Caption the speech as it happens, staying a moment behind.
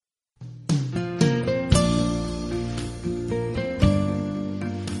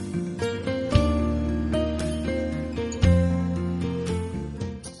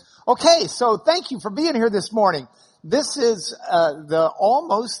Okay, so thank you for being here this morning. This is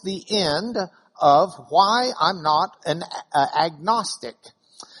almost the end of why I'm not an agnostic.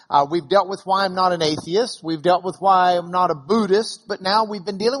 We've dealt with why I'm not an atheist. We've dealt with why I'm not a Buddhist. But now we've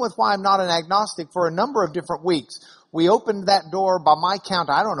been dealing with why I'm not an agnostic for a number of different weeks. We opened that door, by my count,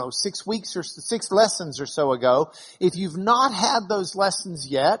 6 weeks or 6 lessons or so ago. If you've not had those lessons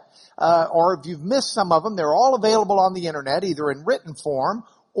yet, or if you've missed some of them, they're all available on the internet, either in written form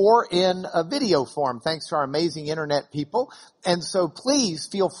or in a video form, thanks to our amazing internet people. And so please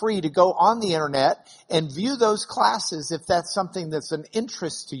feel free to go on the internet and view those classes if that's something that's an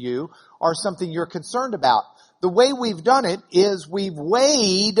interest to you or something you're concerned about. The way we've done it is we've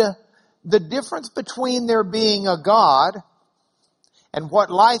weighed the difference between there being a God and what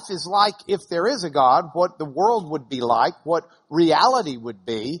life is like if there is a God, what the world would be like, what reality would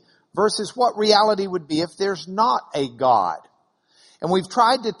be, versus what reality would be if there's not a God. And we've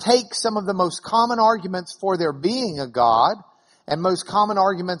tried to take some of the most common arguments for there being a God and most common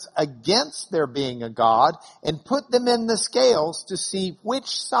arguments against there being a God and put them in the scales to see which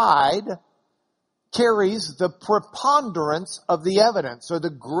side carries the preponderance of the evidence or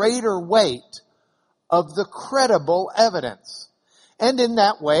the greater weight of the credible evidence. And in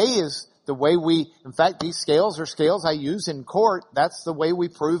that way is the way in fact, these scales are scales I use in court. That's the way we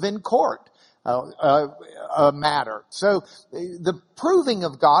prove in court a matter. So the proving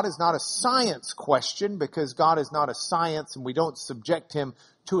of God is not a science question because God is not a science and we don't subject him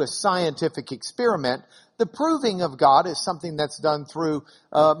to a scientific experiment. The proving of God is something that's done through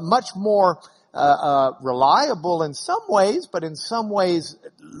much more reliable in some ways, but in some ways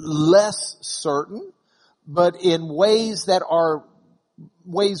less certain, but in ways that are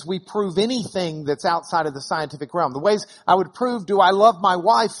ways we prove anything that's outside of the scientific realm. The ways I would prove, do I love my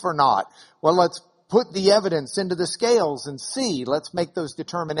wife or not? Well, let's put the evidence into the scales and see. Let's make those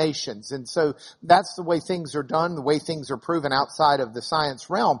determinations. And so that's the way things are done, the way things are proven outside of the science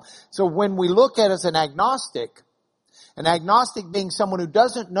realm. So when we look at as an agnostic being someone who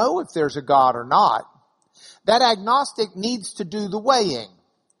doesn't know if there's a God or not, that agnostic needs to do the weighing.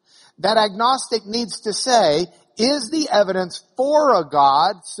 That agnostic needs to say, is the evidence for a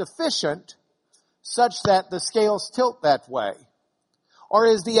God sufficient such that the scales tilt that way? Or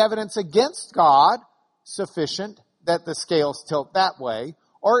is the evidence against God sufficient that the scales tilt that way?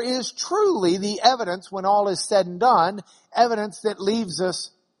 Or is truly the evidence, when all is said and done, evidence that leaves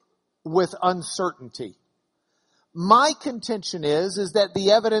us with uncertainty? My contention is that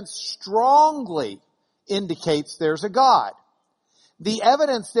the evidence strongly indicates there's a God. The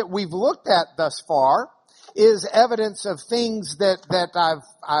evidence that we've looked at thus far is evidence of things that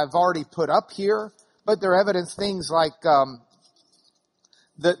I've already put up here, but they're evidence things like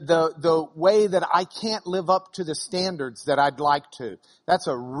the way that I can't live up to the standards that I'd like to. That's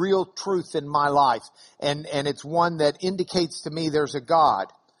a real truth in my life, and it's one that indicates to me there's a God.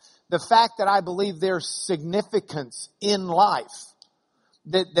 The fact that I believe there's significance in life,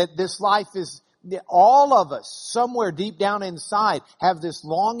 that this life is, all of us, somewhere deep down inside, have this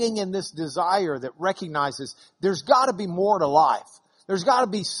longing and this desire that recognizes there's got to be more to life. There's got to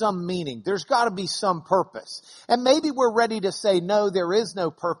be some meaning. There's got to be some purpose. And maybe we're ready to say, no, there is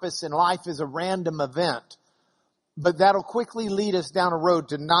no purpose and life is a random event. But that'll quickly lead us down a road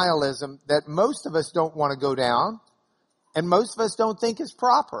to nihilism that most of us don't want to go down and most of us don't think is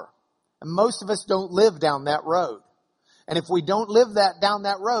proper. And most of us don't live down that road. And if we don't live down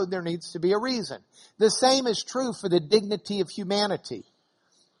that road, there needs to be a reason. The same is true for the dignity of humanity.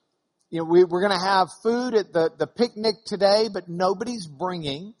 You know, we're going to have food at the picnic today, but nobody's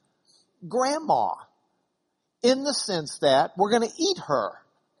bringing grandma in the sense that we're going to eat her.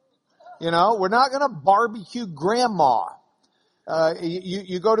 You know, we're not going to barbecue grandma.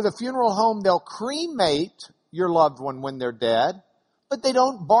 You go to the funeral home, they'll cremate your loved one when they're dead, but they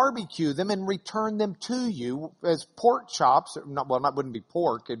don't barbecue them and return them to you as pork chops. Well, that wouldn't be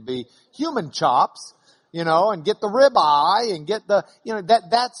pork. It'd be human chops, you know, and get the ribeye and get the, you know,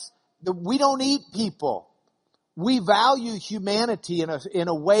 we don't eat people. We value humanity in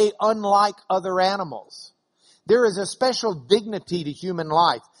a way unlike other animals. There is a special dignity to human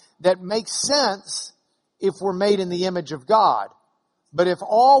life that makes sense if we're made in the image of God. But if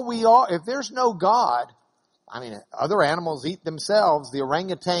there's no God, I mean, other animals eat themselves. The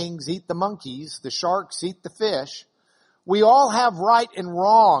orangutans eat the monkeys. The sharks eat the fish. We all have right and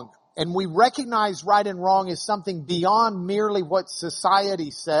wrong. And we recognize right and wrong as something beyond merely what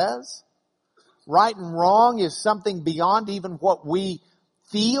society says. Right and wrong is something beyond even what we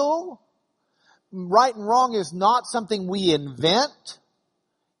feel. Right and wrong is not something we invent.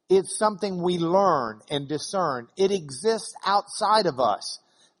 It's something we learn and discern. It exists outside of us.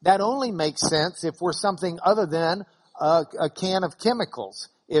 that only makes sense if we're something other than a can of chemicals.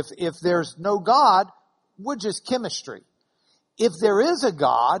 If there's no God, we're just chemistry. If there is a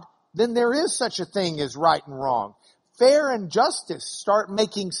God, then there is such a thing as right and wrong. Fair and justice start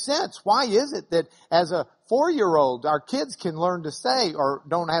making sense. Why is it that as a 4-year-old, our kids can learn to say, or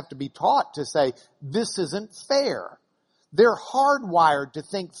don't have to be taught to say, this isn't fair? They're hardwired to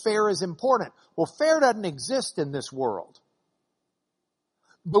think fair is important. Well, fair doesn't exist in this world.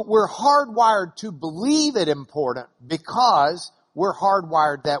 But we're hardwired to believe it important because we're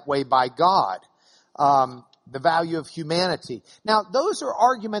hardwired that way by God. The value of humanity. Now, those are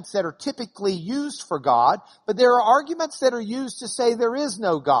arguments that are typically used for God, but there are arguments that are used to say there is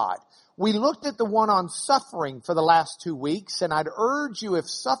no God. We looked at the one on suffering for the last 2 weeks, and I'd urge you, if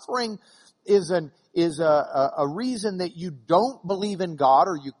suffering is a reason that you don't believe in God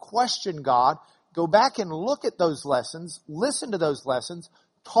or you question God, go back and look at those lessons, listen to those lessons,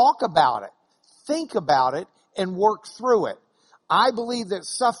 talk about it, think about it, and work through it. I believe that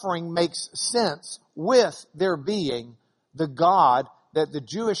suffering makes sense with there being the God that the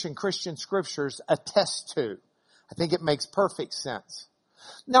Jewish and Christian scriptures attest to. I think it makes perfect sense.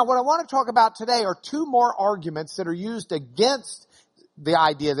 Now, what I want to talk about today are 2 more arguments that are used against the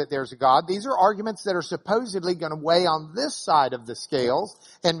idea that there's a God. These are arguments that are supposedly going to weigh on this side of the scales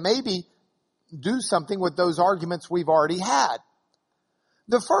and maybe do something with those arguments we've already had.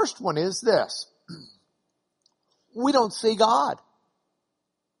 The first one is this. We don't see God.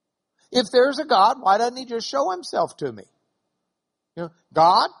 If there's a God, why doesn't he just show himself to me?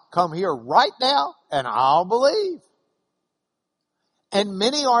 God, come here right now and I'll believe. And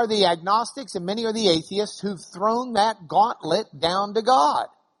many are the agnostics and many are the atheists who've thrown that gauntlet down to God.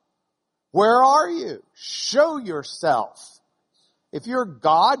 Where are you? Show yourself. If you're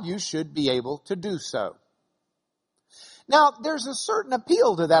God, you should be able to do so. Now, there's a certain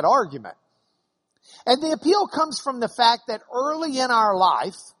appeal to that argument. And the appeal comes from the fact that early in our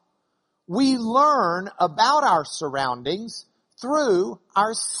life, we learn about our surroundings through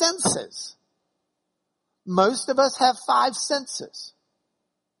our senses. Most of us have 5 senses.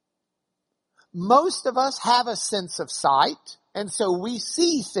 Most of us have a sense of sight, and so we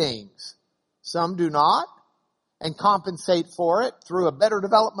see things. Some do not, and compensate for it through a better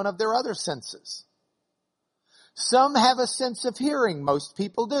development of their other senses. Some have a sense of hearing. Most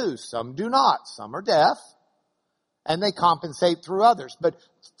people do. Some do not. Some are deaf, and they compensate through others. But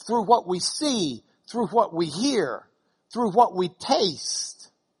through what we see, through what we hear, through what we taste,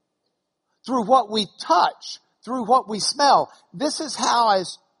 through what we touch, through what we smell. This is how,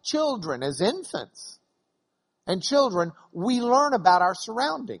 as children, as infants and children, we learn about our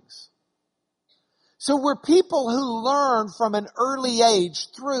surroundings. So we're people who learn from an early age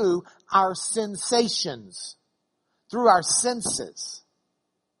through our sensations, through our senses.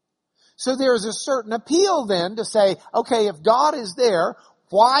 So there's a certain appeal then to say, okay, if God is there,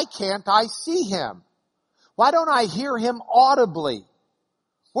 why can't I see him? Why don't I hear him audibly?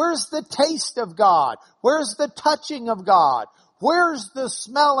 Where's the taste of God? Where's the touching of God? Where's the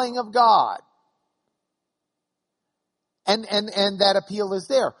smelling of God? And that appeal is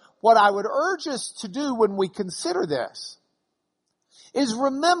there. What I would urge us to do when we consider this is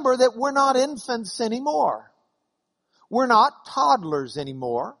remember that we're not infants anymore. We're not toddlers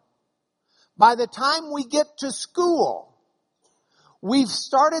anymore. By the time we get to school, we've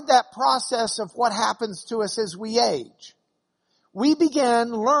started that process of what happens to us as we age. We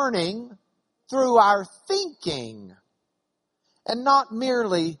began learning through our thinking and not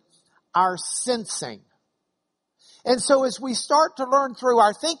merely our sensing. And so as we start to learn through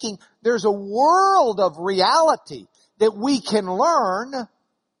our thinking, there's a world of reality that we can learn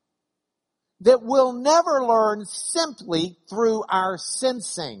that we'll never learn simply through our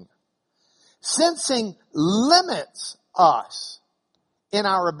sensing. Sensing limits us in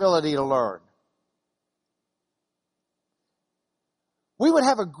our ability to learn. We would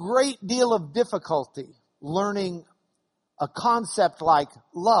have a great deal of difficulty learning a concept like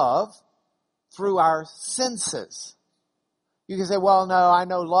love through our senses. You can say, well, no, I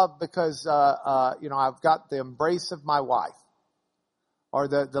know love because, I've got the embrace of my wife or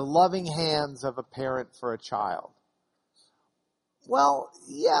the loving hands of a parent for a child. Well,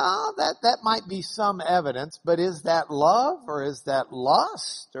 yeah, that might be some evidence, but is that love or is that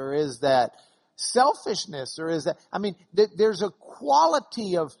lust or is that selfishness or is that, there's a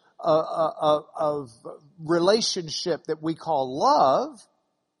quality of relationship that we call love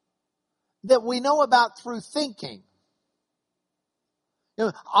that we know about through thinking.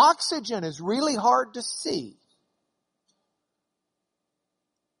 Oxygen is really hard to see.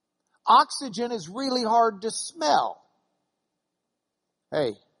 Oxygen is really hard to smell.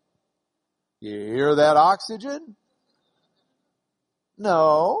 Hey, You hear that oxygen?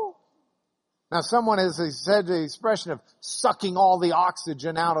 No. Now someone has said the expression of sucking all the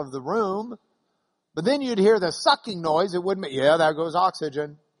oxygen out of the room, but then you'd hear the sucking noise. It wouldn't be, yeah, there goes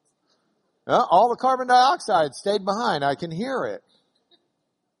oxygen. All the carbon dioxide stayed behind. I can hear it.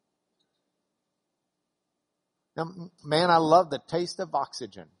 Now, man, I love the taste of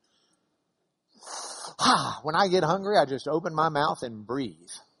oxygen. When I get hungry, I just open my mouth and breathe.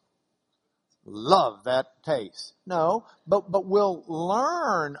 Love that taste. No, but we'll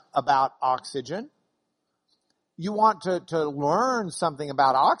learn about oxygen. You want to learn something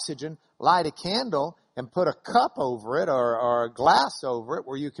about oxygen, light a candle and put a cup over it or a glass over it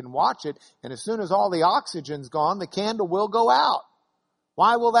where you can watch it. And as soon as all the oxygen's gone, the candle will go out.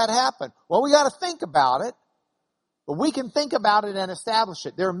 Why will that happen? Well, we got to think about it. But we can think about it and establish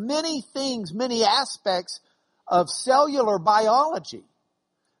it. There are many things, many aspects of cellular biology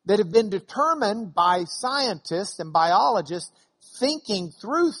that have been determined by scientists and biologists thinking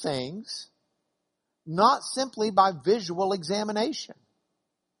through things, not simply by visual examination.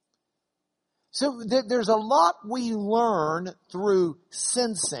 So there's a lot we learn through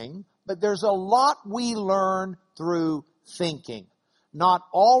sensing, but there's a lot we learn through thinking. Not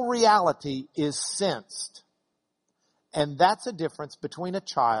all reality is sensed. And that's a difference between a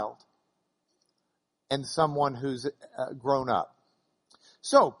child and someone who's grown up.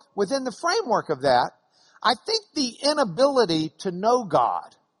 So, within the framework of that, I think the inability to know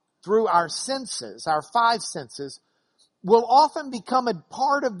God through our senses, our five senses, will often become a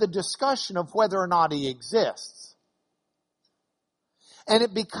part of the discussion of whether or not He exists. And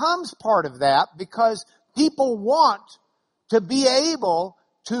it becomes part of that because people want to be able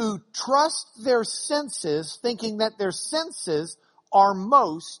to trust their senses, thinking that their senses are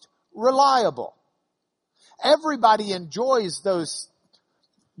most reliable. Everybody enjoys those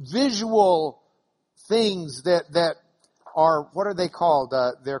visual things that are, what are they called?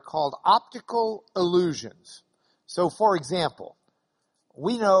 They're called optical illusions. So, for example,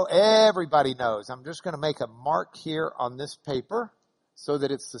 we know, everybody knows, I'm just going to make a mark here on this paper so that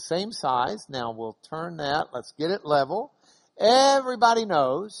it's the same size. Now we'll turn that, let's get it level. Everybody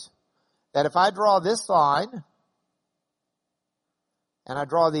knows that if I draw this line and I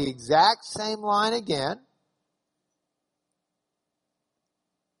draw the exact same line again,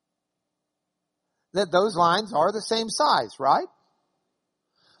 that those lines are the same size, right?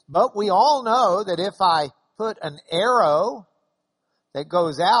 But we all know that if I put an arrow that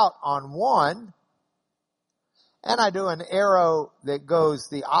goes out on one and I do an arrow that goes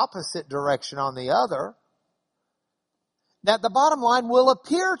the opposite direction on the other, that the bottom line will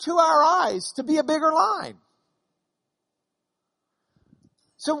appear to our eyes to be a bigger line.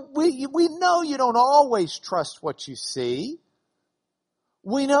 So we know you don't always trust what you see.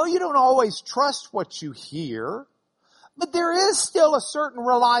 We know you don't always trust what you hear. But there is still a certain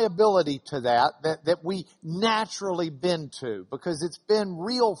reliability to that we naturally bend to because it's been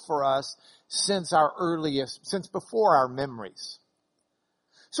real for us since before our memories.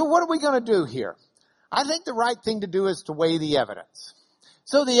 So what are we going to do here? I think the right thing to do is to weigh the evidence.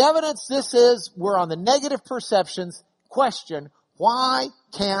 So the evidence, we're on the negative perceptions question, why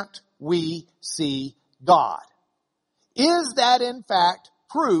can't we see God? Is that in fact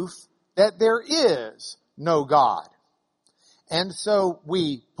proof that there is no God? And so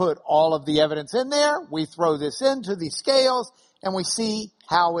we put all of the evidence in there, we throw this into the scales, and we see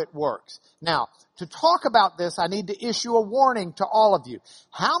how it works. Now, to talk about this, I need to issue a warning to all of you.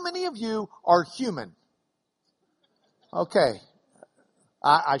 How many of you are human? Okay.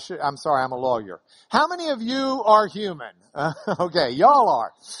 I'm sorry, I'm a lawyer. How many of you are human? Okay, y'all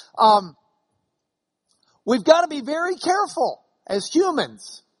are. We've got to be very careful as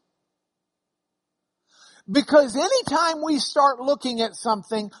humans. Because anytime we start looking at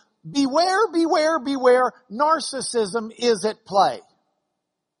something, beware, narcissism is at play.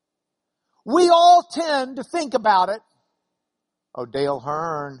 We all tend to think about it. Oh, Dale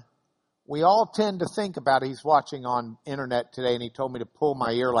Hearn. We all tend to think about it. He's watching on internet today and he told me to pull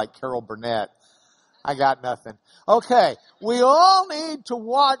my ear like Carol Burnett. I got nothing. Okay. We all need to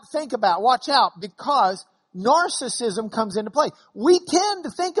watch out because narcissism comes into play. We tend to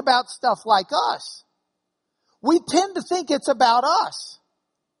think about stuff like us. We tend to think it's about us.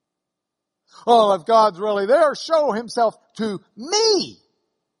 Oh, if God's really there, show Himself to me.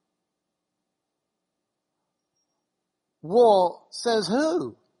 Well, says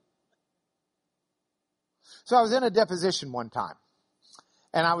who? So I was in a deposition one time,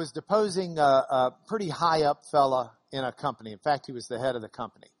 and I was deposing a pretty high up fella in a company. In fact, he was the head of the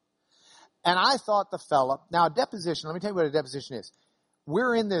company. And I thought the fella, now a deposition, let me tell you what a deposition is.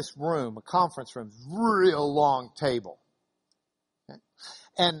 we're in this room, a conference room, real long table. Okay?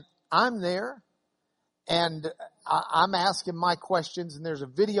 And I'm there, and I'm asking my questions, and there's a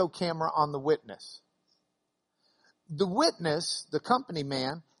video camera on the witness. The witness, the company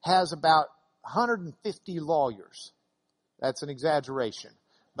man, has about 150 lawyers. That's an exaggeration.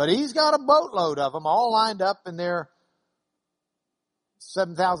 But he's got a boatload of them all lined up in their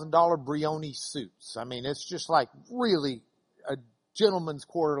 $7,000 Brioni suits. I mean, it's just like really a gentleman's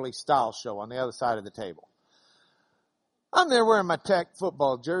quarterly style show on the other side of the table. I'm there wearing my Tech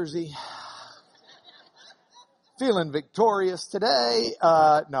football jersey. Feeling victorious today.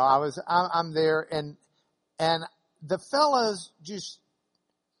 I'm there and the fella's just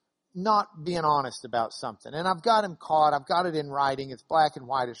not being honest about something. And I've got him caught. I've got it in writing. It's black and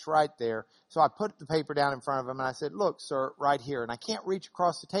white. It's right there. So I put the paper down in front of him and I said, look, sir, right here. And I can't reach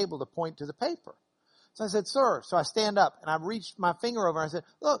across the table to point to the paper. So I said, sir. So I stand up and I reached my finger over and I said,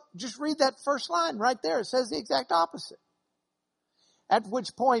 look, just read that first line right there. It says the exact opposite. At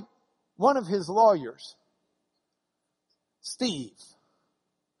which point, one of his lawyers, Steve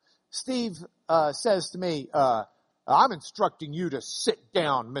says to me, I'm instructing you to sit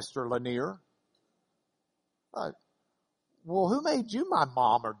down, Mr. Lanier. Well, who made you my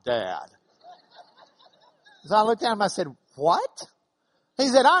mom or dad? So I looked at him and I said, what? He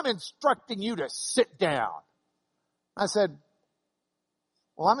said, I'm instructing you to sit down. I said,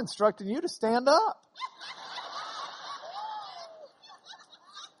 well, I'm instructing you to stand up.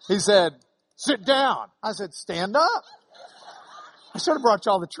 He said, sit down. I said, stand up. I should have brought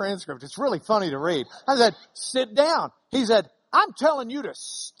you all the transcript. It's really funny to read. I said, sit down. He said, I'm telling you to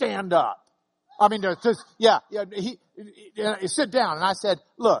stand up. I mean, sit down. And I said,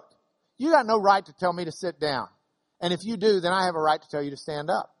 look, you got no right to tell me to sit down. And if you do, then I have a right to tell you to stand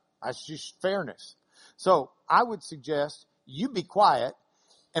up. That's just fairness. So I would suggest you be quiet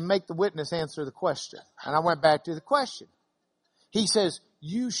and make the witness answer the question. And I went back to the question. He says,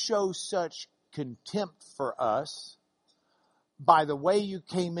 you show such contempt for us by the way you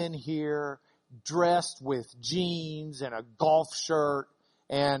came in here dressed with jeans and a golf shirt,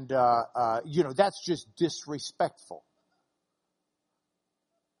 and that's just disrespectful.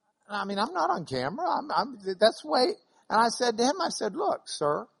 I mean, I'm not on camera. That's the way. And I said to him, I said, look,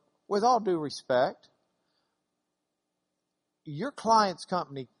 sir, with all due respect, your client's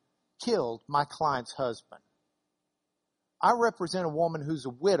company killed my client's husband. I represent a woman who's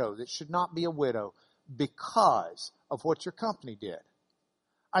a widow that should not be a widow because of what your company did.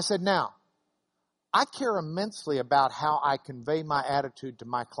 I said, now, I care immensely about how I convey my attitude to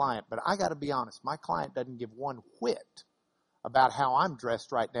my client, but I got to be honest, my client doesn't give one whit about how I'm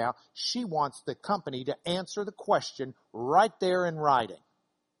dressed right now. She wants the company to answer the question right there in writing.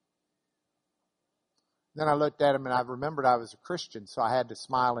 Then I looked at him and I remembered I was a Christian, so I had to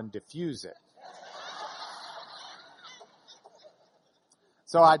smile and diffuse it.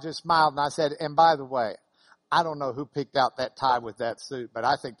 So I just smiled and I said, and by the way, I don't know who picked out that tie with that suit, but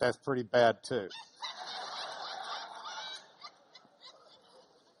I think that's pretty bad too.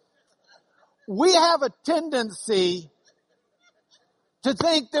 We have a tendency to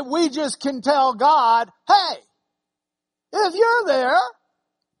think that we just can tell God, hey, if you're there,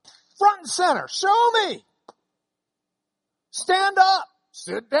 front and center, show me. Stand up,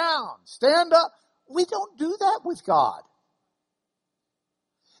 sit down, stand up. We don't do that with God.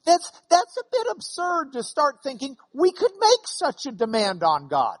 That's a bit absurd to start thinking we could make such a demand on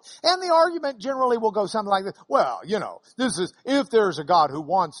God. And the argument generally will go something like this. Well, this is, if there's a God who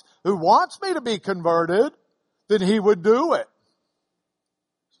wants me to be converted, then he would do it.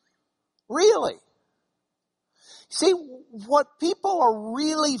 Really? See, what people are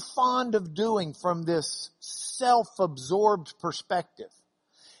really fond of doing from this self-absorbed perspective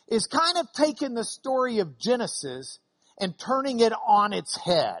is kind of taking the story of Genesis and turning it on its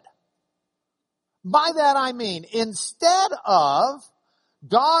head. By that I mean, instead of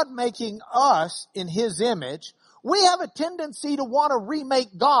God making us in his image, we have a tendency to want to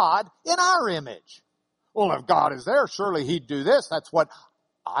remake God in our image. Well, if God is there, surely he'd do this. That's what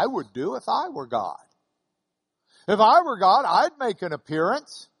I would do if I were God. If I were God, I'd make an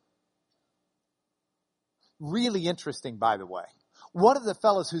appearance. Really interesting, by the way. One of the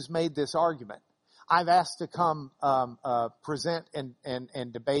fellows who's made this argument, I've asked to come present and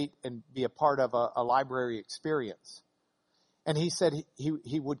debate and be a part of a library experience. And he said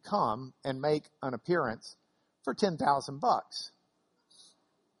he would come and make an appearance for $10,000.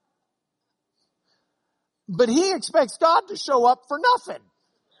 But he expects God to show up for nothing.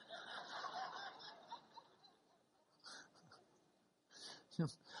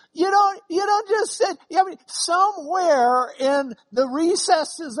 You don't just sit, somewhere in the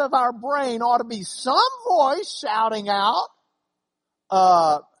recesses of our brain ought to be some voice shouting out,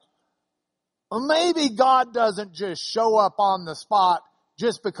 maybe God doesn't just show up on the spot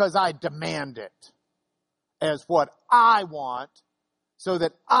just because I demand it as what I want, so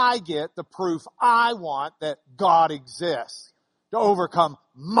that I get the proof I want that God exists to overcome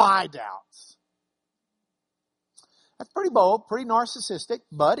my doubts. That's pretty bold, pretty narcissistic,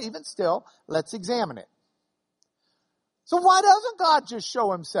 but even still, let's examine it. So why doesn't God just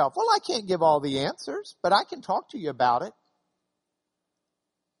show himself? Well, I can't give all the answers, but I can talk to you about it.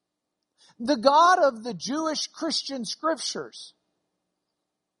 The God of the Jewish Christian scriptures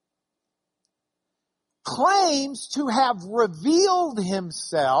claims to have revealed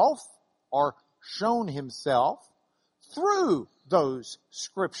himself or shown himself through those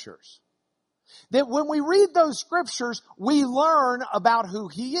scriptures. That when we read those scriptures, we learn about who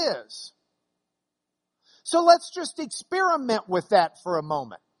he is. So let's just experiment with that for a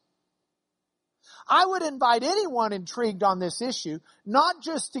moment. I would invite anyone intrigued on this issue, not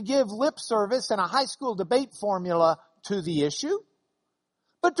just to give lip service and a high school debate formula to the issue,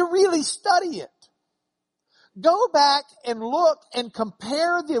 but to really study it. Go back and look and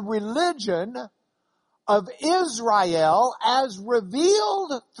compare the religion of Israel as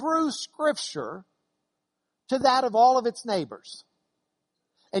revealed through Scripture to that of all of its neighbors.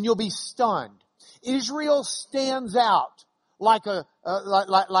 And you'll be stunned. Israel stands out like a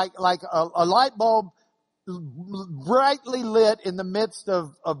light bulb brightly lit in the midst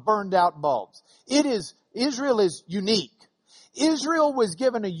of burned out bulbs. Israel is unique. Israel was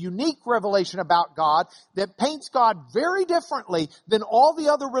given a unique revelation about God that paints God very differently than all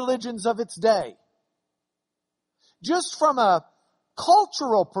the other religions of its day. Just from a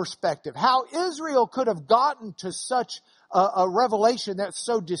cultural perspective, how Israel could have gotten to such a revelation that's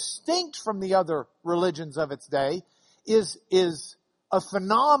so distinct from the other religions of its day is a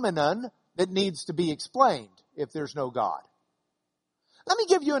phenomenon that needs to be explained if there's no God. Let me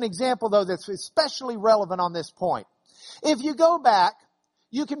give you an example, though, that's especially relevant on this point. If you go back,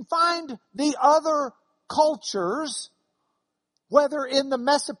 you can find the other cultures, whether in the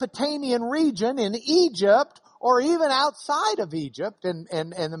Mesopotamian region, in Egypt, or even outside of Egypt and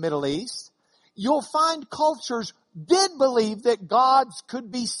the Middle East, you'll find cultures did believe that gods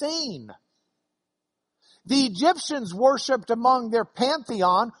could be seen. The Egyptians worshipped among their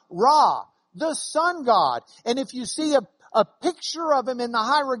pantheon Ra, the sun god. And if you see a picture of him in the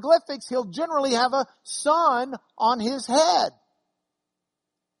hieroglyphics, he'll generally have a sun on his head.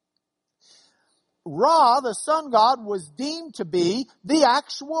 Ra, the sun god, was deemed to be the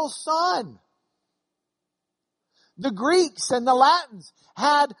actual sun. The Greeks and the Latins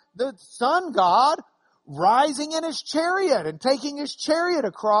had the sun god rising in his chariot and taking his chariot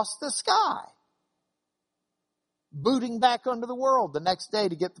across the sky, booting back under the world the next day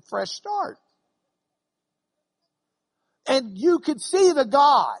to get the fresh start. And you could see the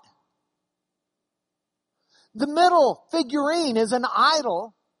god. The middle figurine is an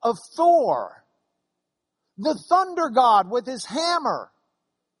idol of Thor, the thunder god with his hammer.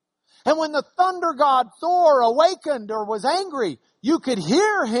 And when the thunder god Thor awakened or was angry, you could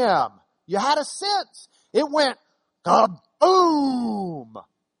hear him. You had a sense. It went kaboom.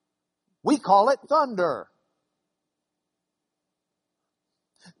 We call it thunder.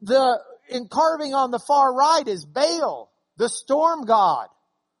 In carving on the far right is Baal, the storm god.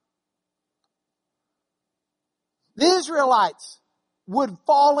 The Israelites would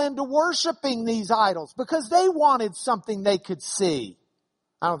fall into worshiping these idols because they wanted something they could see.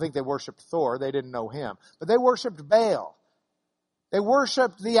 I don't think they worshiped Thor. They didn't know him. But they worshiped Baal. They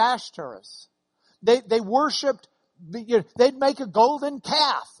worshiped the Ashtoreths. They worshiped, they'd make a golden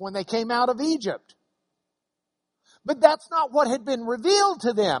calf when they came out of Egypt. But that's not what had been revealed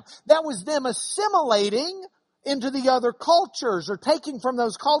to them. That was them assimilating into the other cultures or taking from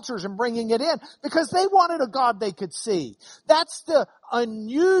those cultures and bringing it in because they wanted a God they could see. That's the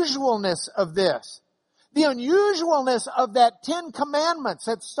unusualness of this. The unusualness of that 10 Commandments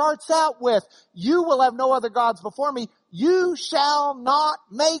that starts out with, you will have no other gods before me. You shall not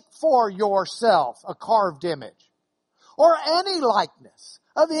make for yourself a carved image or any likeness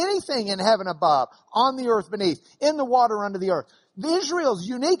of anything in heaven above, on the earth beneath, in the water under the earth. Israel's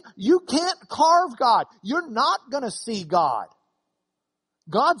unique. You can't carve God. You're not going to see God.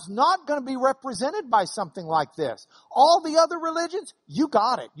 God's not going to be represented by something like this. All the other religions, you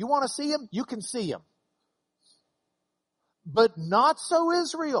got it. You want to see him? You can see him. But not so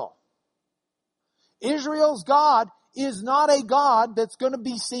Israel. Israel's God is not a God that's going to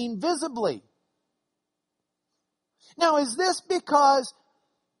be seen visibly. Now, is this because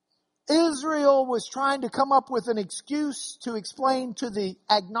Israel was trying to come up with an excuse to explain to the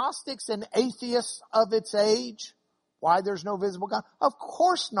agnostics and atheists of its age why there's no visible God? Of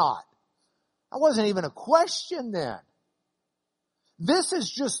course not. That wasn't even a question then. This is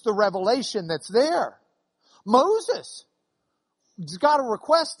just the revelation that's there. Moses has got a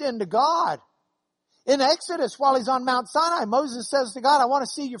request into God. In Exodus, while he's on Mount Sinai, Moses says to God, I want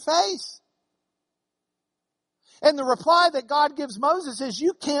to see your face. And the reply that God gives Moses is,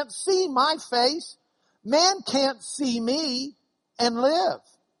 you can't see my face. Man can't see me and live.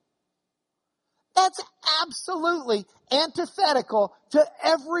 That's absolutely antithetical to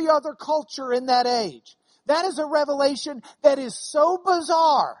every other culture in that age. That is a revelation that is so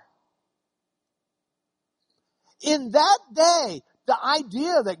bizarre. In that day, the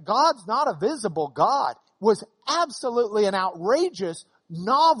idea that God's not a visible God was absolutely an outrageous,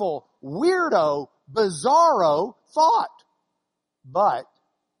 novel, weirdo, bizarro thought. But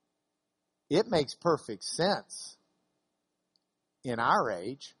it makes perfect sense in our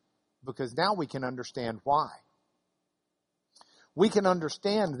age, because now we can understand why. We can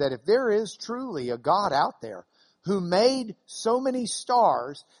understand that if there is truly a God out there who made so many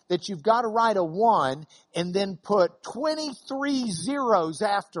stars that you've got to write a 1 and then put 23 zeros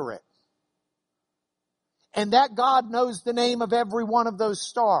after it, and that God knows the name of every one of those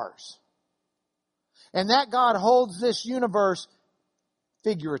stars, and that God holds this universe,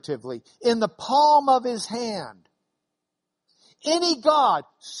 figuratively, in the palm of his hand. Any God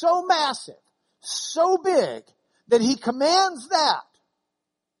so massive, so big, that he commands that,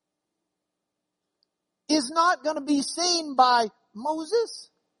 is not going to be seen by Moses,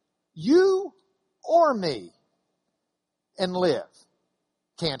 you, or me, and live.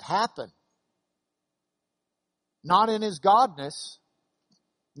 Can't happen. Not in his godness,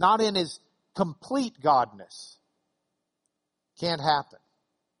 not in his complete godness. Can't happen.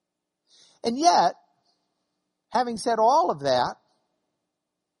 And yet, having said all of that,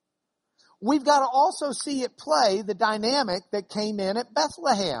 we've got to also see at play the dynamic that came in at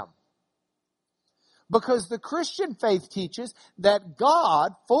Bethlehem. Because the Christian faith teaches that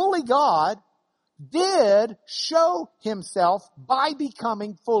God, fully God, did show himself by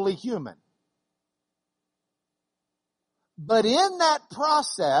becoming fully human. But in that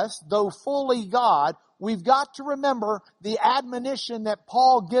process, though fully God, we've got to remember the admonition that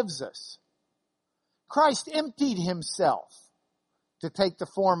Paul gives us. Christ emptied himself to take the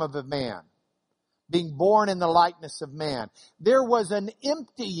form of a man, being born in the likeness of man. There was an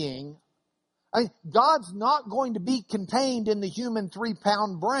emptying. God's not going to be contained in the human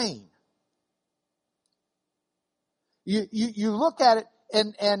 3-pound brain. You look at it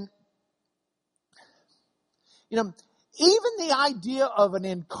and even the idea of an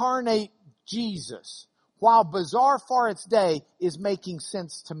incarnate Jesus, while bizarre for its day, is making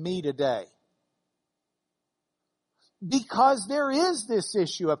sense to me today. Because there is this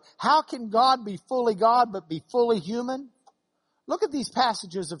issue of how can God be fully God but be fully human? Look at these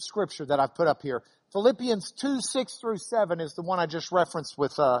passages of Scripture that I've put up here. Philippians 2:6-7 is the one I just referenced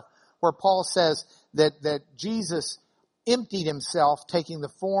with where Paul says that Jesus emptied himself, taking the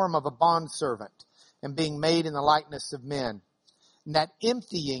form of a bondservant and being made in the likeness of men. And that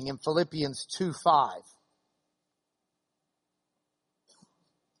emptying in Philippians 2:5.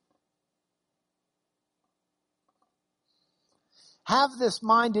 Have this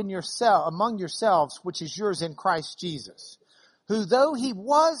mind in among yourselves, which is yours in Christ Jesus, who though he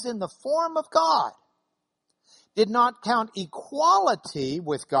was in the form of God, did not count equality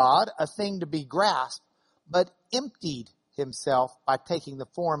with God a thing to be grasped, but emptied himself by taking the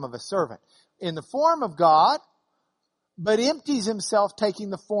form of a servant. In the form of God, but empties himself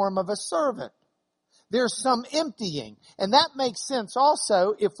taking the form of a servant. There's some emptying. And that makes sense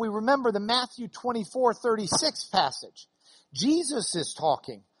also if we remember the Matthew 24:36 passage. Jesus is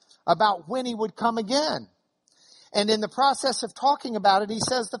talking about when he would come again. And in the process of talking about it, he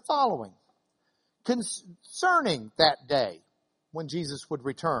says the following. Concerning that day when Jesus would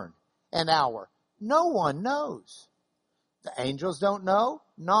return, an hour, no one knows. The angels don't know,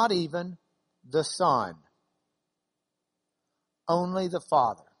 not even the Son. Only the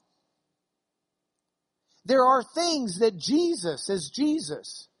Father. There are things that Jesus, as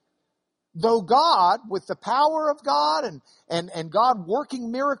Jesus, though God, with the power of God and God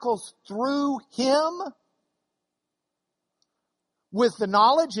working miracles through him, with the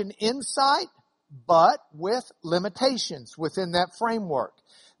knowledge and insight, but with limitations within that framework.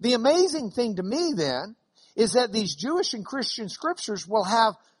 The amazing thing to me then is that these Jewish and Christian scriptures will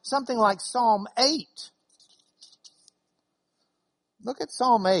have something like Psalm 8. Look at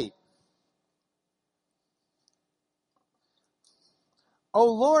Psalm 8. O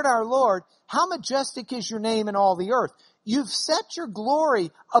Lord, our Lord, how majestic is your name in all the earth. You've set your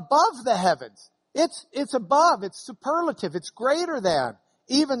glory above the heavens. It's above, it's superlative, it's greater than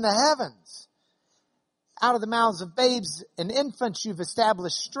even the heavens. Out of the mouths of babes and infants you've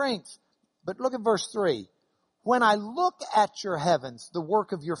established strength. But look at verse 3. When I look at your heavens, the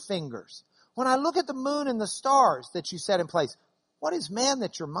work of your fingers, when I look at the moon and the stars that you set in place, what is man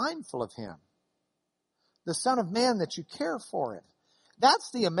that you're mindful of him? The Son of Man that you care for him.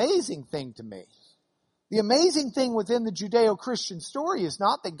 That's the amazing thing to me. The amazing thing within the Judeo-Christian story is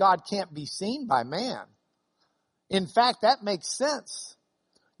not that God can't be seen by man. In fact, that makes sense.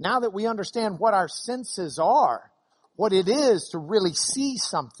 Now that we understand what our senses are, what it is to really see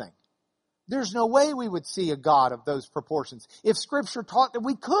something, there's no way we would see a God of those proportions. If Scripture taught that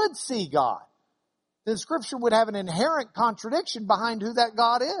we could see God, then Scripture would have an inherent contradiction behind who that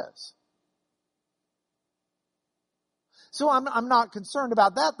God is. So I'm not concerned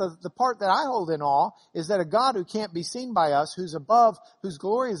about that. The part that I hold in awe is that a God who can't be seen by us, who's above, whose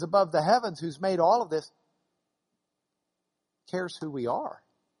glory is above the heavens, who's made all of this, cares who we are.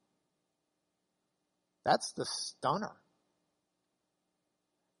 That's the stunner.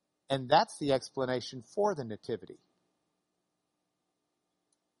 And that's the explanation for the nativity.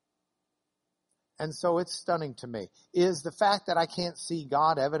 And so it's stunning to me. Is the fact that I can't see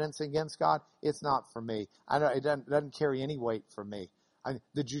God evidence against God? It's not for me. It doesn't carry any weight for me.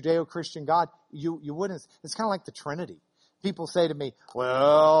 The Judeo-Christian God, you wouldn't. It's kind of like the Trinity. People say to me,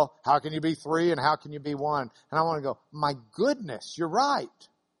 well, how can you be three and how can you be one? And I want to go, my goodness, you're right.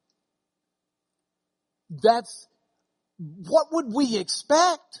 What would we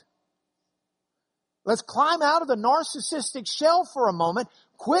expect? Let's climb out of the narcissistic shell for a moment,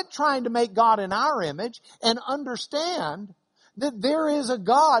 quit trying to make God in our image, and understand that there is a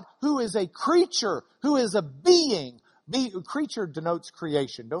God who is a creature, who is a being. Creature denotes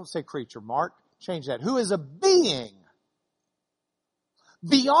creation. Don't say creature, Mark. Change that. Who is a being.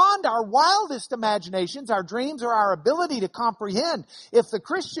 Beyond our wildest imaginations, our dreams, or our ability to comprehend. If the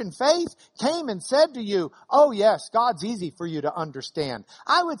Christian faith came and said to you, oh yes, God's easy for you to understand,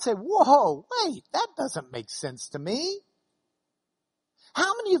 I would say, whoa, wait, that doesn't make sense to me.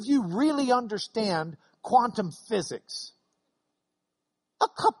 How many of you really understand quantum physics? A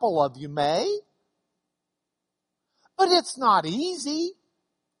couple of you may. But it's not easy.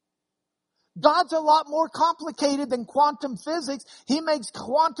 God's a lot more complicated than quantum physics. He makes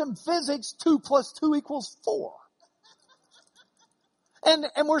quantum physics 2 + 2 = 4. And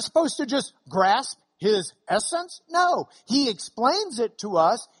we're supposed to just grasp his essence? No. He explains it to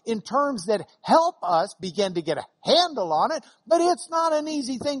us in terms that help us begin to get a handle on it, but it's not an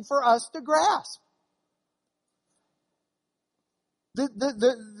easy thing for us to grasp.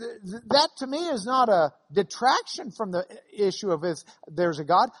 That to me is not a detraction from the issue of there's a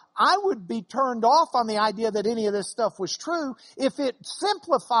God. I would be turned off on the idea that any of this stuff was true if it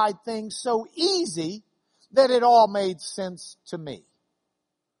simplified things so easy that it all made sense to me.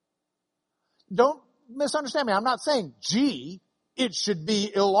 Don't misunderstand me. I'm not saying, it should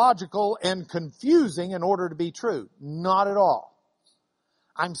be illogical and confusing in order to be true. Not at all.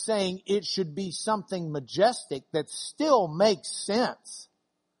 I'm saying it should be something majestic that still makes sense.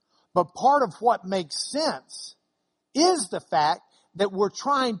 But part of what makes sense is the fact that we're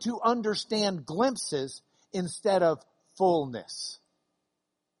trying to understand glimpses instead of fullness.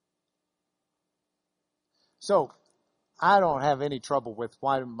 So, I don't have any trouble with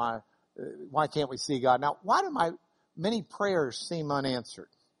why can't we see God? Now, why do my many prayers seem unanswered?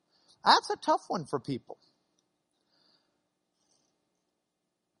 That's a tough one for people.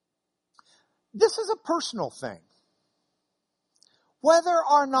 This is a personal thing. Whether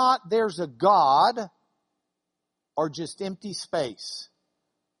or not there's a God or just empty space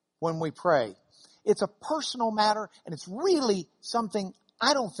when we pray, it's a personal matter, and it's really something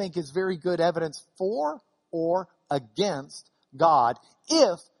I don't think is very good evidence for or against God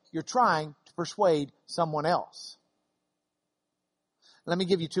if you're trying to persuade someone else. Let me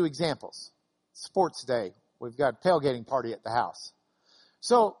give you 2 examples. Sports day. We've got a tailgating party at the house.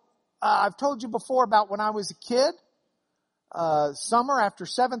 So, I've told you before about when I was a kid, summer after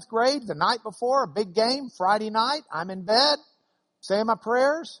 7th grade, the night before, a big game, Friday night, I'm in bed, saying my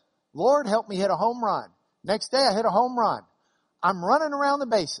prayers, Lord, help me hit a home run. Next day, I hit a home run. I'm running around the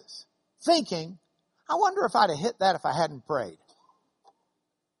bases, thinking, I wonder if I'd have hit that if I hadn't prayed.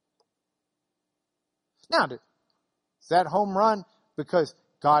 Now, is that home run because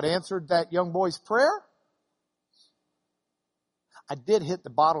God answered that young boy's prayer? I did hit the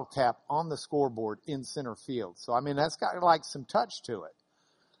bottle cap on the scoreboard in center field. So, that's got like some touch to it.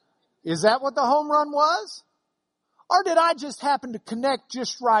 Is that what the home run was? Or did I just happen to connect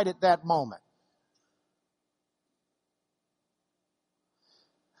just right at that moment?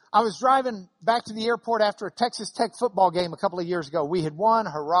 I was driving back to the airport after a Texas Tech football game a couple of years ago. We had won.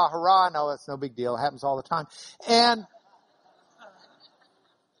 Hurrah, hurrah. No, that's no big deal. It happens all the time. And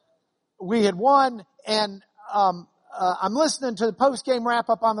we had won, and I'm listening to the post-game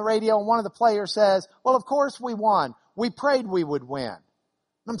wrap-up on the radio, and one of the players says, well, of course we won. We prayed we would win.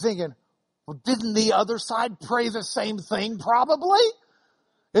 I'm thinking, well, didn't the other side pray the same thing probably?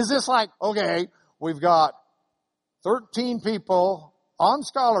 Is this like, okay, we've got 13 people on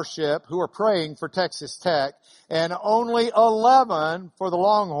scholarship who are praying for Texas Tech, and only 11 for the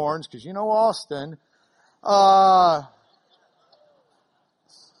Longhorns, because you know Austin.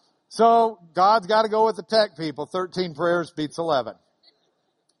 So God's got to go with the Tech people. 13 prayers beats 11.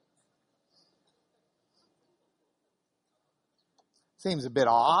 Seems a bit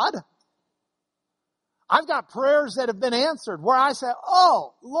odd. I've got prayers that have been answered where I say,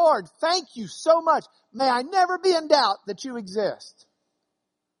 oh, Lord, thank you so much. May I never be in doubt that you exist.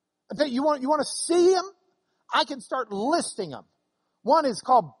 You want to see them? I can start listing them. One is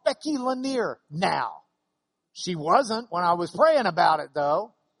called Becky Lanier now. She wasn't when I was praying about it,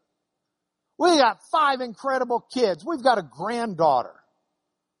 though. We got 5 incredible kids. We've got a granddaughter.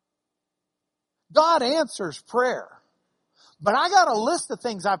 God answers prayer. But I got a list of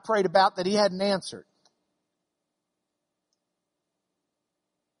things I prayed about that he hadn't answered.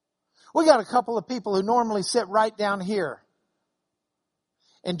 We got a couple of people who normally sit right down here.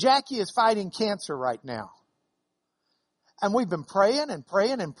 And Jackie is fighting cancer right now. And we've been praying and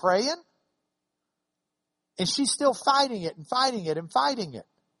praying and praying. And she's still fighting it and fighting it and fighting it.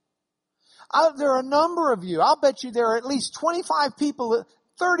 There are a number of you. I'll bet you there are at least 25 people,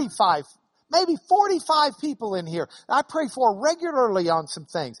 35, maybe 45 people in here I pray for regularly on some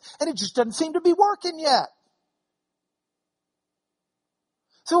things. And it just doesn't seem to be working yet.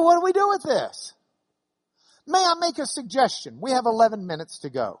 So what do we do with this? May I make a suggestion? We have 11 minutes to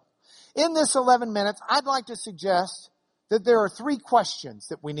go. In this 11 minutes, I'd like to suggest that there are 3 questions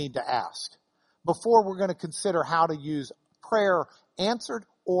that we need to ask before we're going to consider how to use prayer answered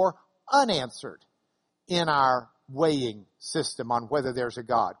or unanswered in our weighing system on whether there's a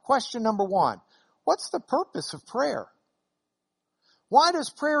God. Question number 1, what's the purpose of prayer? Why does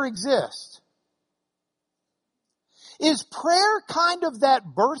prayer exist? Is prayer kind of that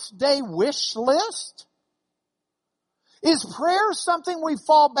birthday wish list? Is prayer something we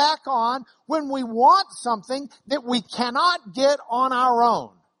fall back on when we want something that we cannot get on our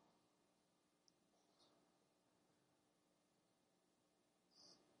own?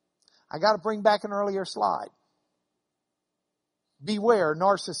 I got to bring back an earlier slide. Beware,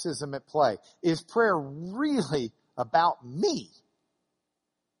 narcissism at play. Is prayer really about me?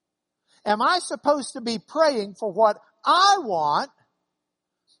 Am I supposed to be praying for what I want?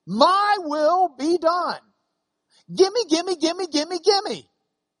 My will be done. Gimme, gimme, gimme, gimme, gimme.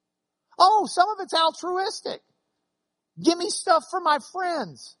 Oh, some of it's altruistic. Gimme stuff for my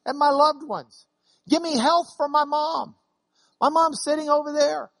friends and my loved ones. Gimme health for my mom. My mom's sitting over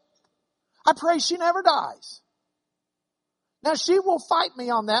there. I pray she never dies. Now she will fight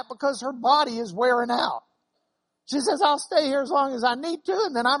me on that because her body is wearing out. She says, I'll stay here as long as I need to,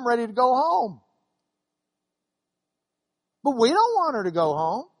 and then I'm ready to go home. But we don't want her to go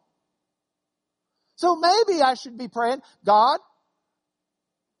home. So maybe I should be praying, God,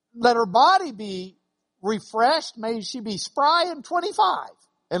 let her body be refreshed. May she be spry and 25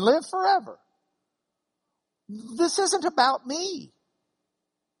 and live forever. This isn't about me.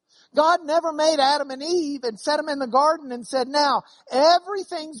 God never made Adam and Eve and set them in the garden and said, now,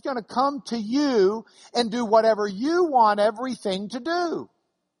 everything's going to come to you and do whatever you want everything to do.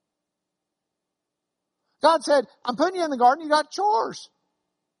 God said, I'm putting you in the garden, you got chores.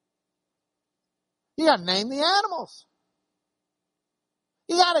 You got to name the animals.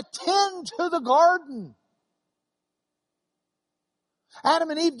 You got to tend to the garden. Adam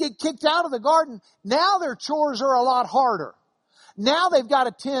and Eve get kicked out of the garden. Now their chores are a lot harder. Now they've got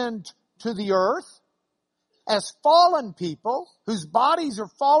to tend to the earth as fallen people whose bodies are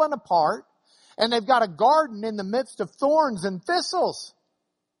falling apart, and they've got a garden in the midst of thorns and thistles.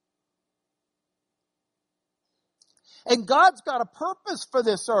 And God's got a purpose for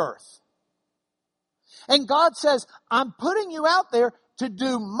this earth. And God says, I'm putting you out there to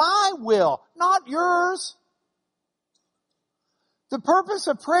do my will, not yours. The purpose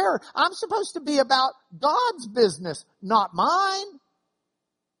of prayer, I'm supposed to be about God's business, not mine.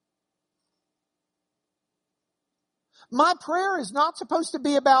 My prayer is not supposed to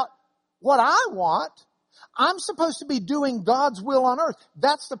be about what I want. I'm supposed to be doing God's will on earth.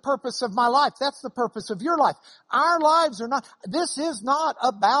 That's the purpose of my life. That's the purpose of your life. Our lives are not, this is not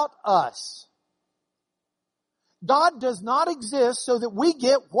about us. God does not exist so that we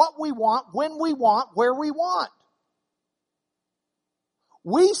get what we want, when we want, where we want.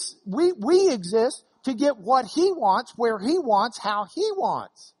 We exist to get what He wants, where He wants, how He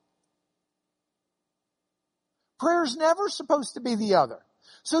wants. Prayer's never supposed to be the other.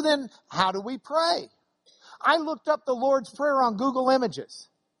 So then, how do we pray? I looked up the Lord's Prayer on Google Images,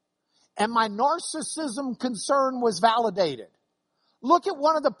 and my narcissism concern was validated. Look at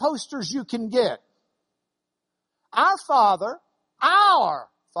one of the posters you can get. Our Father,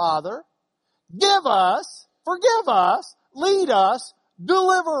 give us, forgive us, lead us,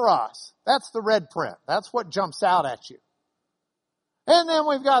 deliver us. That's the red print. That's what jumps out at you. And then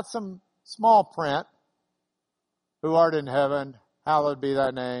we've got some small print. Who art in heaven, hallowed be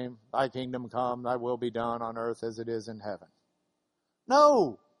thy name. Thy kingdom come, thy will be done on earth as it is in heaven.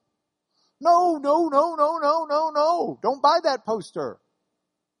 No. No. Don't buy that poster.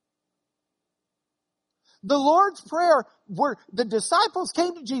 The Lord's Prayer, where the disciples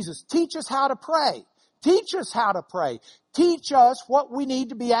came to Jesus, teach us how to pray. Teach us how to pray. Teach us what we need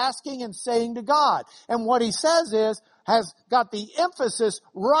to be asking and saying to God. And what He says has got the emphasis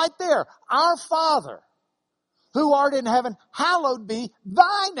right there. Our Father, who art in heaven, hallowed be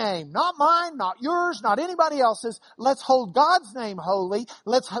thy name. Not mine, not yours, not anybody else's. Let's hold God's name holy.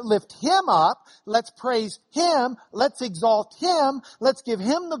 Let's lift Him up. Let's praise Him. Let's exalt Him. Let's give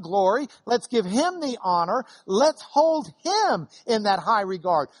Him the glory. Let's give Him the honor. Let's hold Him in that high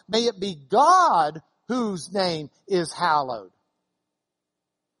regard. May it be God whose name is hallowed.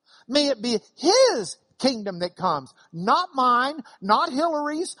 May it be His kingdom that comes. Not mine, not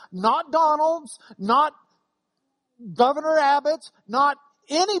Hillary's, not Donald's, not Governor Abbott's, not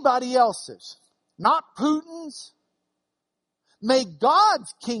anybody else's, not Putin's. May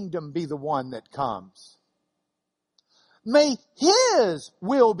God's kingdom be the one that comes. May His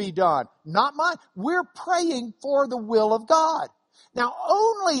will be done, not mine. We're praying for the will of God. Now,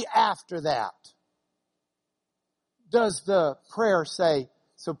 only after that does the prayer say,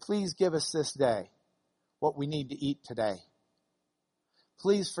 so please give us this day what we need to eat today.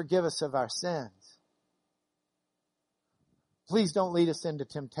 Please forgive us of our sins. Please don't lead us into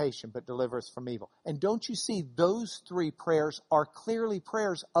temptation, but deliver us from evil. And don't you see, those three prayers are clearly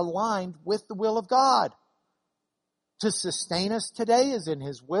prayers aligned with the will of God. To sustain us today is in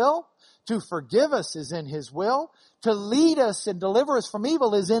His will. To forgive us is in His will. To lead us and deliver us from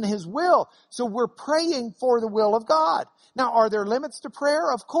evil is in His will. So we're praying for the will of God. Now, are there limits to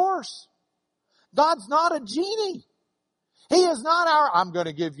prayer? Of course. God's not a genie. He is not I'm going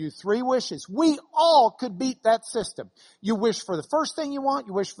to give you 3 wishes. We all could beat that system. You wish for the first thing you want.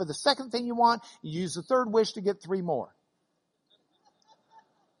 You wish for the second thing you want. You use the third wish to get 3 more.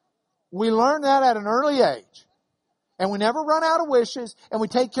 We learn that at an early age. And we never run out of wishes, and we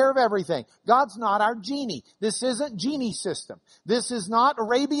take care of everything. God's not our genie. This isn't genie system. This is not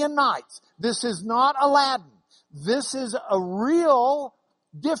Arabian Nights. This is not Aladdin. This is a real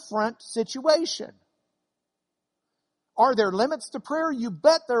different situation. Are there limits to prayer? You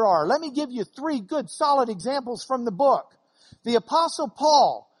bet there are. Let me give you 3 good solid examples from the book. The Apostle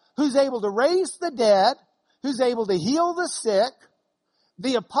Paul, who's able to raise the dead, who's able to heal the sick.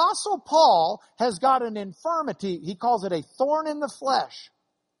 The Apostle Paul has got an infirmity. He calls it a thorn in the flesh.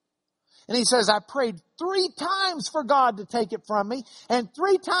 And he says, I prayed 3 times for God to take it from me. And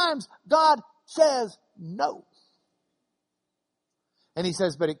 3 times God says no. And he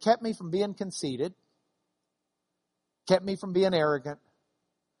says, but it kept me from being conceited. Kept me from being arrogant,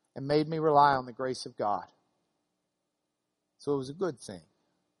 and made me rely on the grace of God. So it was a good thing.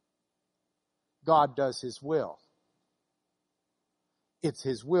 God does His will. It's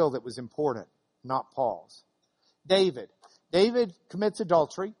His will that was important, not Paul's. David commits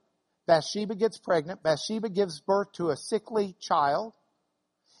adultery. Bathsheba gets pregnant. Bathsheba gives birth to a sickly child.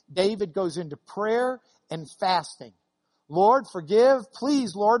 David goes into prayer and fasting. Lord, forgive.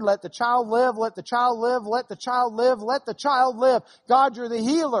 Please, Lord, let the child live. Let the child live. Let the child live. Let the child live. God, you're the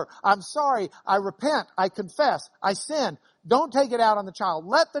healer. I'm sorry. I repent. I confess. I sin. Don't take it out on the child.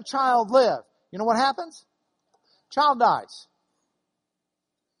 Let the child live. You know what happens? Child dies.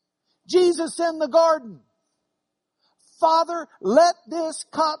 Jesus in the garden. Father, let this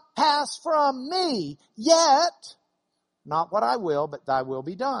cup pass from me, yet not what I will, but thy will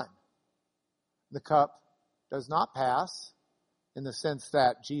be done. The cup does not pass in the sense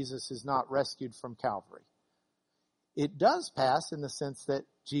that Jesus is not rescued from Calvary. It does pass in the sense that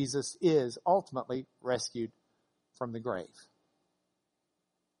Jesus is ultimately rescued from the grave.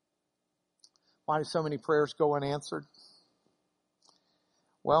 Why do so many prayers go unanswered?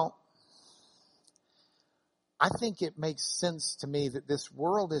 Well, I think it makes sense to me that this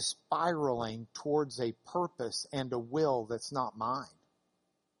world is spiraling towards a purpose and a will that's not mine.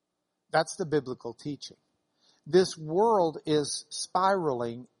 That's the biblical teaching. This world is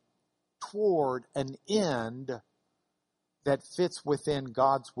spiraling toward an end that fits within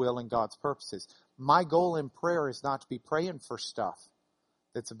God's will and God's purposes. My goal in prayer is not to be praying for stuff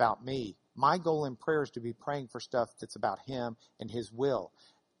that's about me. My goal in prayer is to be praying for stuff that's about Him and His will.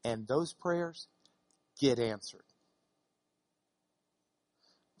 And those prayers get answered.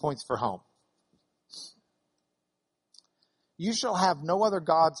 Points for home. You shall have no other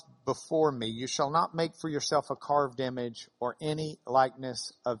gods before me. You shall not make for yourself a carved image or any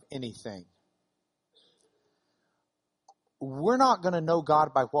likeness of anything. We're not going to know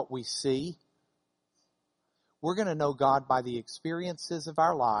God by what we see. We're going to know God by the experiences of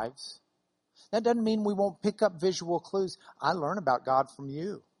our lives. That doesn't mean we won't pick up visual clues. I learn about God from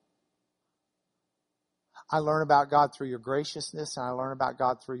you. I learn about God through your graciousness, and I learn about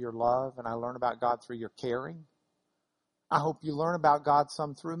God through your love, and I learn about God through your caring. I hope you learn about God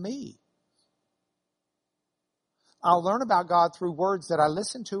some through me. I'll learn about God through words that I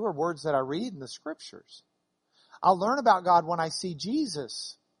listen to or words that I read in the Scriptures. I'll learn about God when I see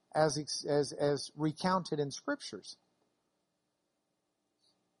Jesus as recounted in Scriptures.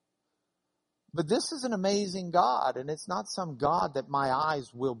 But this is an amazing God, and it's not some God that my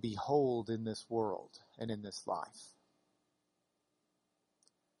eyes will behold in this world and in this life.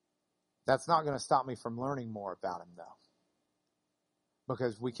 That's not going to stop me from learning more about Him, though.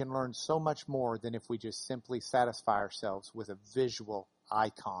 Because we can learn so much more than if we just simply satisfy ourselves with a visual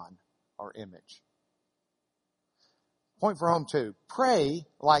icon or image. Point for home 2. Pray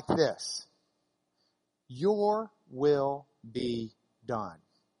like this. Your will be done.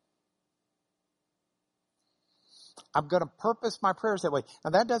 I'm going to purpose my prayers that way.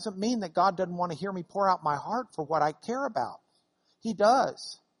 Now, that doesn't mean that God doesn't want to hear me pour out my heart for what I care about. He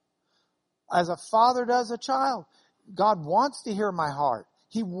does. As a father does a child. God wants to hear my heart.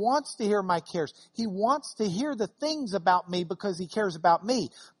 He wants to hear my cares. He wants to hear the things about me because He cares about me.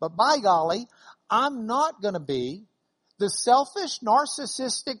 But by golly, I'm not going to be the selfish,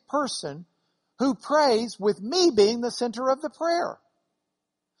 narcissistic person who prays with me being the center of the prayer.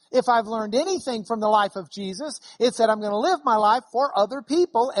 If I've learned anything from the life of Jesus, it's that I'm going to live my life for other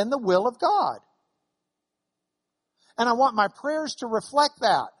people and the will of God. And I want my prayers to reflect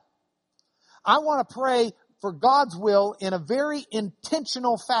that. I want to pray for God's will in a very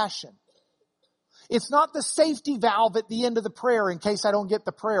intentional fashion. It's not the safety valve at the end of the prayer in case I don't get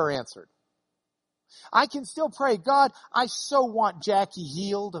the prayer answered. I can still pray, God, I so want Jackie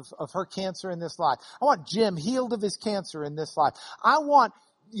healed of her cancer in this life. I want Jim healed of his cancer in this life. I want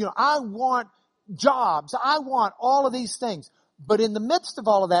jobs. I want all of these things. But in the midst of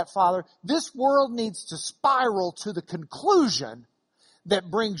all of that, Father, this world needs to spiral to the conclusion that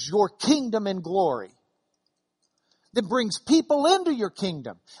brings your kingdom and glory. That brings people into your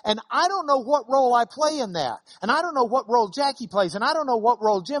kingdom. And I don't know what role I play in that. And I don't know what role Jackie plays. And I don't know what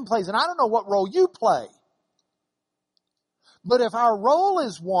role Jim plays. And I don't know what role you play. But if our role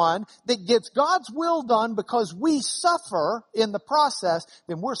is one that gets God's will done because we suffer in the process,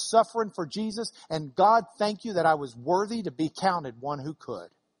 then we're suffering for Jesus. And God, thank you that I was worthy to be counted one who could.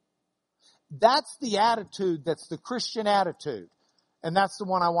 That's the attitude that's the Christian attitude. And that's the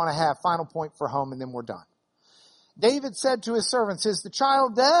one I want to have. Final point for home, and then we're done. David said to his servants, is the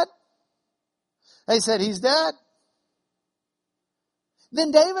child dead? They said, he's dead.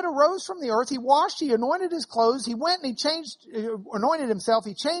 Then David arose from the earth. He washed, he anointed his clothes. He went and anointed himself.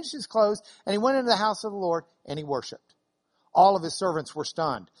 He changed his clothes, and he went into the house of the Lord, and he worshiped. All of his servants were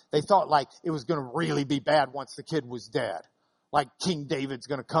stunned. They thought like it was going to really be bad once the kid was dead. Like King David's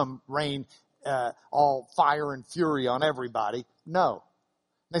going to come rain all fire and fury on everybody. No.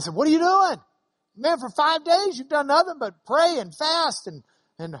 They said, what are you doing? Man, for 5 days you've done nothing but pray and fast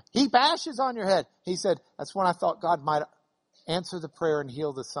and heap ashes on your head. He said, that's when I thought God might answer the prayer and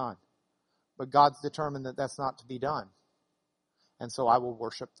heal the son. But God's determined that that's not to be done. And so I will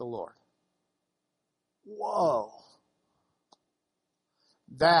worship the Lord. Whoa.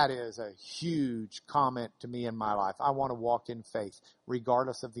 That is a huge comment to me in my life. I want to walk in faith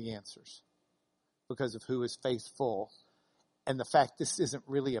regardless of the answers because of who is faithful and the fact this isn't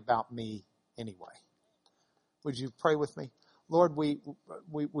really about me anyway. Would you pray with me? Lord, we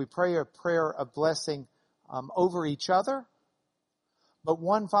pray a prayer of blessing over each other, but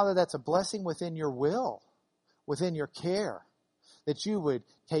one, Father, that's a blessing within your will, within your care, that you would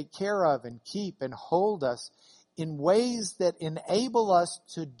take care of and keep and hold us in ways that enable us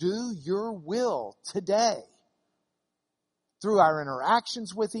to do your will today. Through our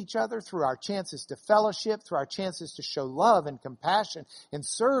interactions with each other, through our chances to fellowship, through our chances to show love and compassion and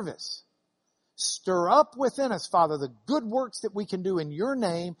service. Stir up within us, Father, the good works that we can do in your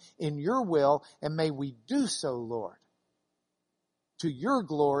name, in your will, and may we do so, Lord, to your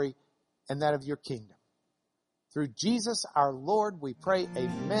glory and that of your kingdom. Through Jesus our Lord, we pray,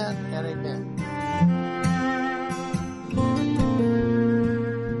 amen and amen.